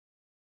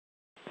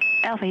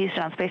Alpha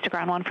Houston on space to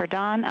ground 1 for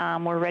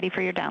Don. We're ready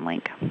for your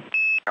downlink.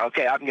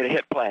 Okay, I'm going to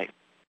hit play.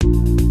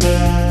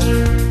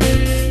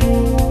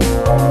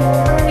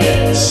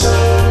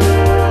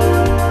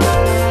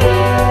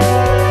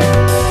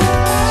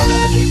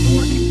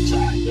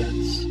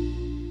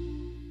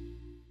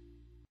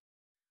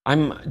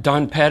 I'm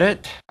Don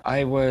Pettit.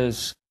 I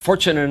was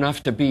fortunate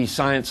enough to be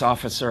science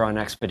officer on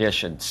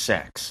Expedition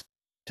 6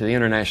 to the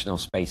International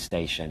Space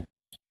Station.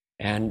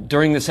 And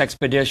during this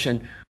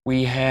expedition,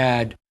 we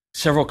had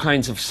several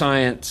kinds of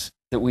science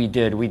that we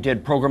did. We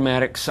did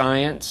programmatic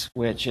science,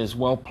 which is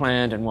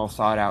well-planned and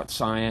well-thought-out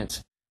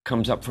science,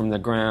 comes up from the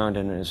ground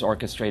and is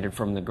orchestrated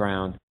from the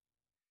ground.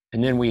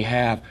 And then we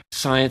have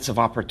science of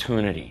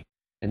opportunity.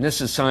 And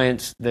this is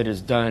science that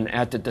is done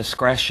at the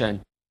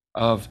discretion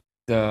of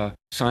the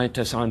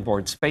scientists on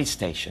board space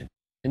station.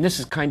 And this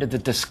is kind of the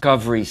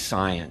discovery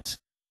science.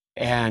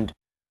 And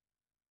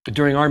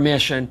during our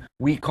mission,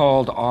 we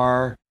called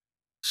our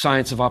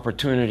science of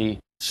opportunity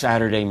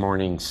Saturday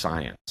morning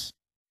science.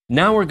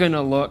 Now we're going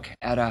to look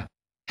at a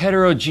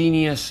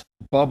heterogeneous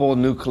bubble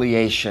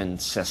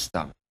nucleation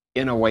system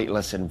in a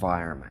weightless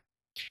environment.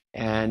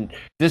 And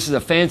this is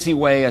a fancy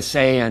way of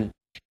saying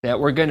that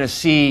we're going to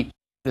see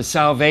the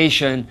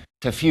salvation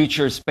to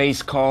future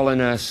space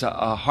colonists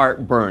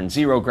heartburn,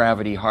 zero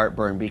gravity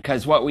heartburn,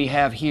 because what we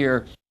have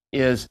here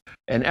is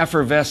an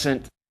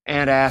effervescent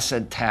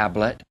antacid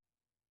tablet.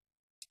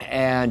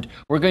 And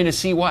we're going to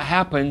see what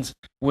happens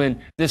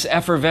when this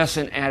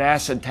effervescent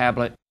antacid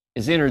tablet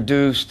is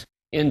introduced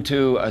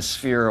into a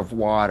sphere of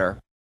water.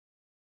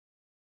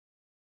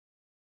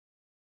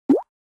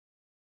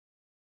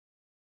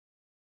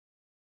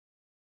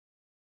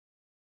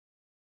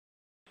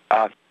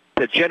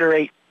 To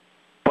generate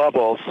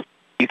bubbles,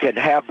 you can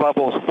have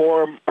bubbles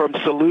form from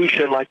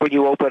solution, like when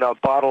you open a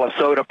bottle of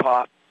soda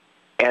pop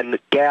and the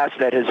gas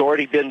that has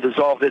already been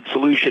dissolved in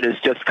solution is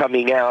just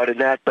coming out, and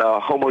that's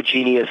a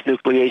homogeneous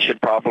nucleation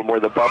problem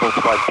where the bubbles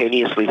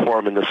spontaneously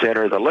form in the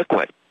center of the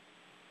liquid.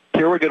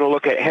 Here we're going to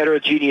look at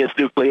heterogeneous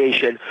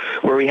nucleation,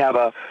 where we have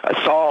a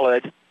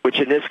solid,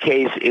 which in this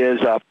case is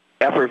a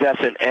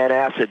effervescent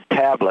antacid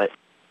tablet,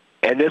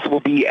 and this will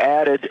be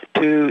added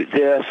to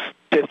this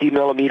 50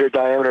 millimeter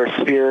diameter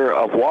sphere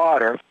of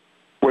water,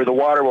 where the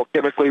water will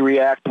chemically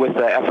react with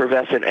the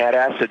effervescent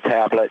antacid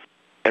tablet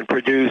and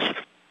produce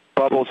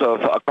bubbles of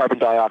carbon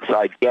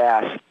dioxide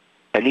gas.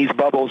 And these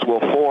bubbles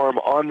will form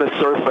on the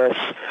surface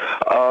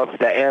of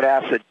the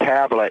antacid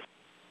tablet,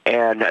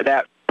 and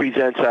that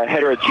presents a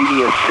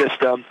heterogeneous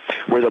system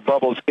where the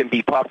bubbles can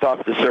be popped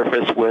off the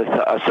surface with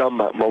some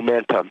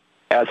momentum,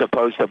 as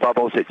opposed to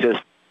bubbles that just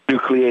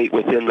nucleate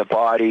within the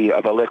body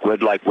of a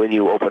liquid, like when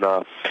you open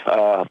a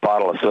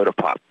bottle of soda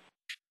pop.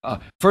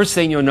 First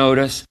thing you'll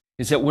notice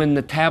is that when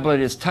the tablet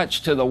is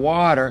touched to the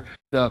water,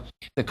 the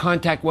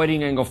contact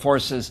wetting angle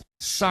forces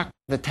suck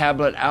the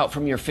tablet out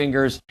from your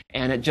fingers,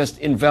 and it just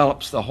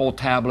envelops the whole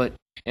tablet.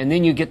 And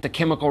then you get the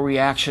chemical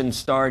reaction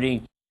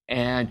starting,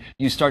 and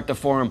you start to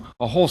form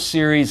a whole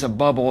series of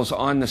bubbles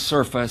on the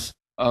surface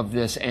of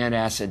this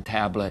antacid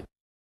tablet.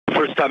 The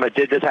first time I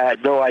did this, I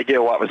had no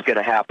idea what was going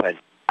to happen.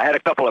 I had a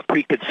couple of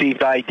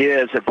preconceived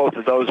ideas, and both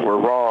of those were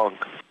wrong.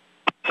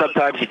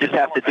 Sometimes you just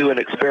have to do an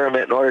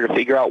experiment in order to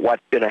figure out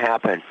what's going to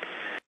happen.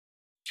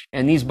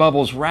 And these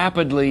bubbles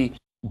rapidly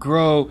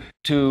grow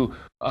to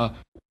a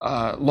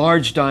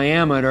large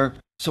diameter.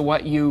 So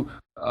what you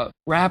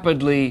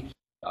rapidly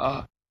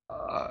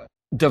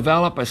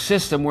develop a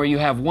system where you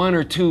have one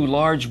or two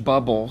large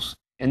bubbles,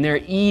 and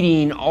they're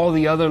eating all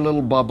the other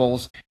little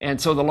bubbles.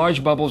 And so the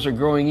large bubbles are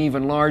growing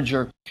even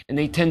larger, and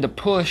they tend to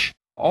push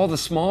all the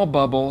small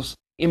bubbles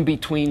in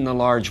between the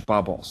large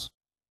bubbles.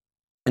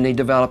 And they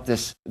develop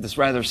this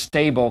rather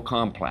stable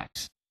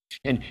complex.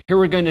 And here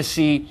we're going to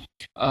see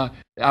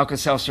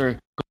Alka-Seltzer,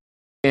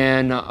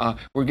 and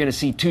we're going to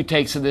see two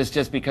takes of this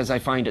just because I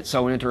find it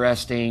so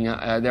interesting.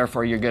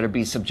 Therefore, you're going to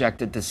be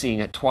subjected to seeing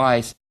it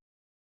twice.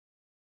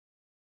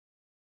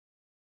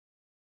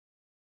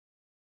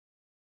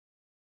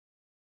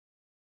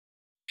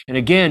 And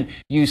again,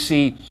 you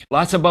see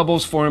lots of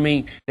bubbles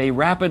forming. They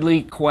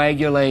rapidly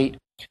coagulate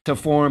to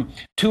form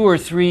two or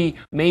three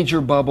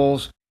major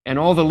bubbles, and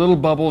all the little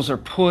bubbles are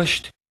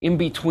pushed in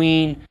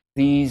between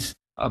these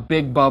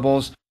big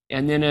bubbles.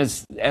 And then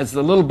as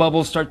the little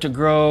bubbles start to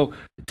grow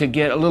to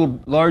get a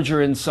little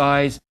larger in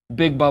size,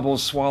 big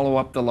bubbles swallow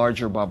up the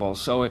larger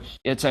bubbles. So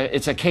it's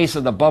a case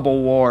of the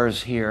bubble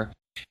wars here.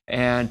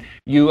 And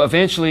you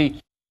eventually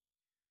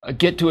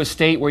get to a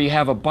state where you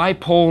have a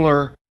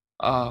bipolar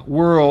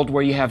world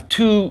where you have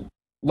two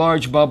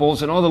large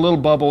bubbles, and all the little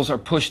bubbles are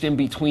pushed in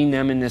between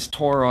them in this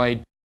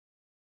toroid.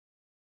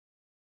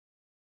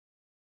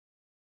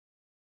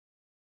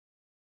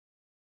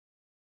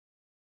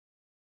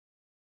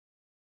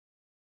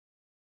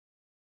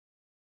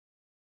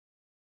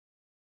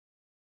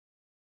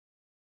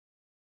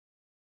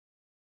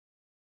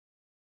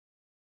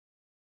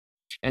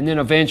 And then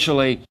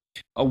eventually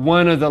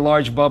one of the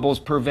large bubbles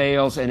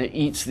prevails and it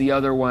eats the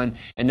other one.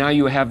 And now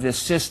you have this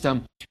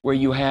system where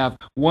you have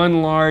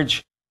one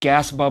large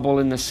gas bubble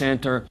in the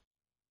center,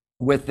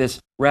 with this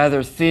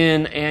rather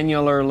thin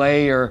annular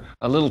layer,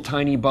 little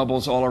tiny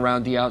bubbles all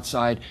around the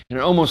outside, and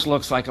it almost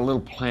looks like a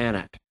little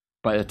planet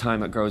by the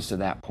time it grows to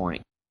that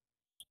point.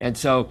 And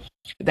so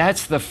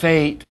that's the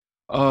fate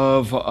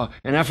of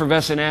an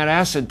effervescent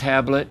antacid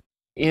tablet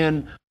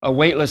in a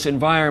weightless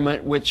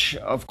environment, which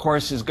of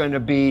course is going to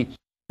be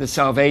the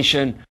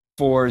salvation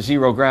for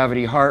zero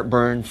gravity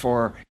heartburn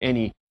for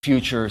any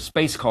future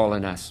space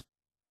colonists.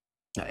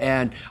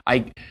 And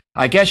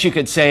I guess you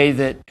could say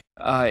that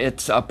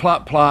it's a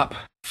plop plop,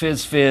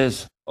 fizz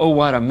fizz, oh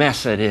what a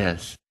mess it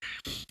is.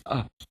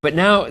 But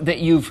now that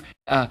you've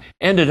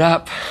ended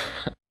up,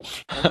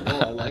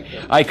 I like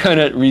that. I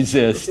couldn't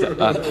resist.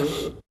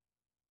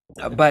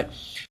 But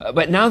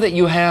now that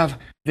you have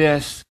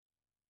this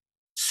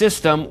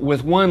system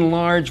with one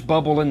large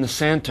bubble in the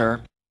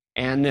center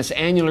and this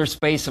annular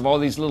space of all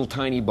these little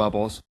tiny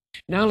bubbles,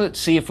 now let's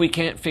see if we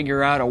can't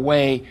figure out a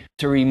way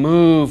to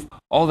remove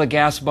all the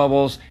gas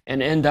bubbles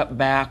and end up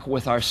back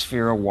with our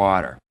sphere of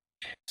water.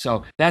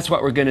 So that's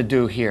what we're going to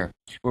do here,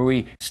 where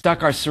we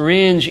stuck our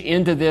syringe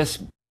into this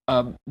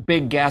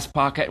big gas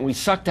pocket and we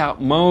sucked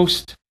out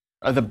most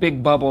of the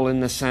big bubble in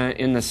the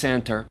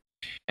center.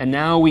 And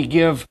now we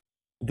give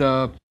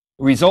the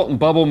resultant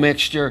bubble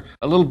mixture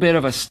a little bit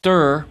of a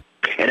stir.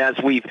 And as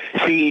we've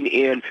seen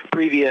in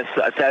previous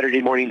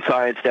Saturday morning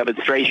science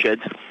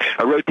demonstrations,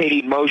 a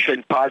rotating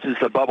motion causes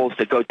the bubbles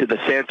to go to the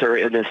center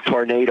in this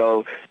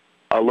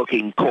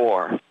tornado-looking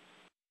core.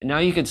 Now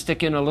you can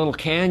stick in a little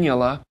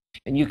cannula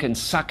and you can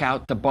suck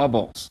out the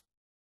bubbles.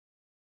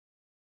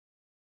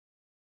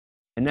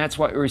 And that's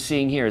what we're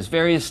seeing here, is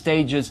various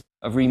stages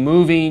of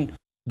removing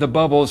the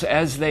bubbles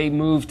as they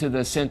move to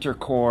the center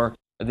core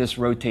of this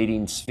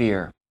rotating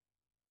sphere.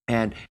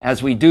 And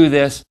as we do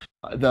this,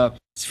 the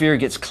sphere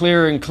gets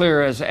clearer and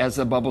clearer as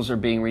the bubbles are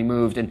being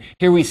removed. And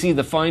here we see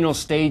the final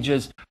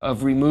stages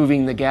of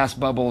removing the gas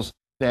bubbles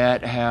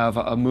that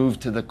have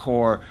moved to the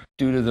core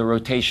due to the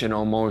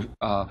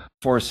rotational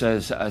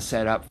forces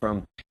set up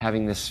from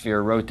having the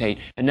sphere rotate.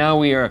 And now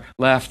we are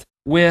left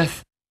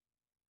with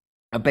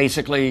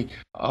basically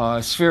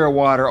a sphere of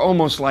water,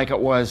 almost like it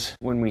was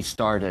when we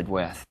started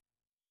with.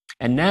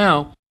 And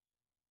now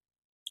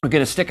we're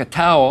going to stick a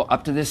towel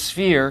up to this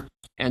sphere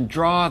and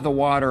draw the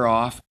water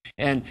off,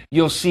 and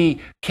you'll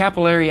see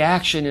capillary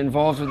action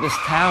involved with this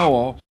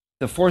towel.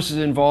 The forces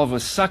involved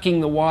with sucking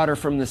the water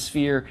from the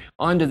sphere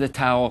onto the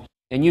towel,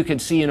 and you can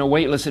see in a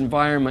weightless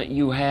environment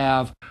you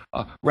have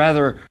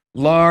rather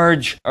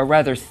large,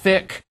 rather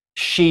thick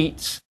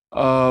sheets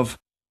of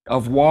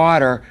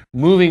water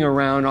moving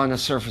around on the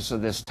surface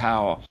of this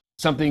towel.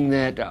 Something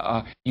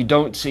that you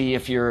don't see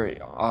if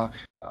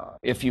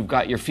you've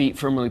got your feet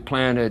firmly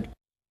planted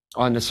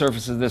on the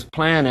surface of this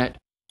planet,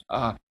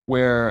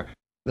 where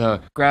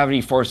the gravity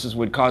forces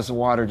would cause the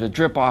water to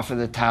drip off of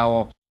the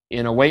towel.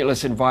 In a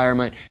weightless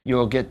environment,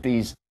 you'll get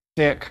these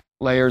thick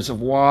layers of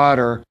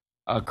water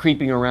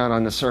creeping around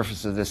on the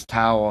surface of this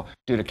towel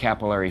due to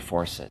capillary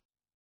forces.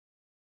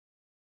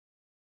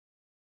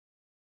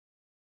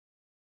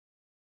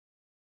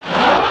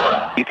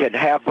 You can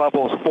have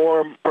bubbles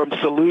form from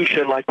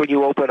solution, like when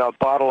you open a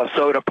bottle of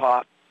soda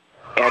pop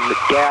and the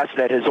gas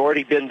that has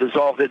already been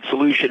dissolved in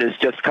solution is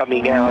just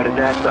coming out, and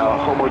that's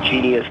a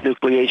homogeneous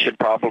nucleation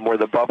problem where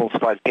the bubbles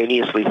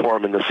spontaneously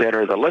form in the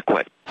center of the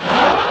liquid.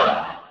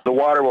 The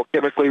water will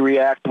chemically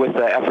react with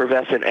the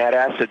effervescent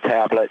antacid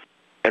tablet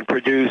and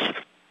produce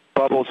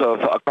bubbles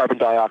of carbon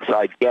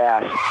dioxide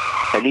gas,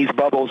 and these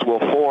bubbles will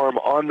form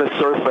on the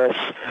surface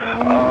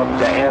of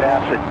the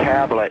antacid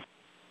tablet,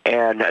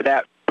 and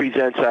that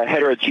presents a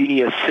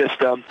heterogeneous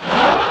system.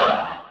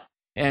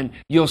 And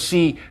you'll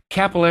see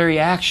capillary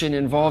action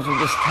involved with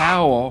this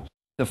towel.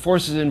 The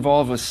forces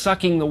involved with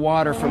sucking the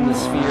water from the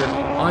sphere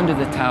onto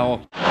the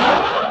towel.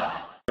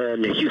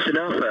 And Houston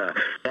Alpha,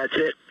 that's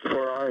it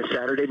for our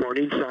Saturday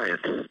morning science.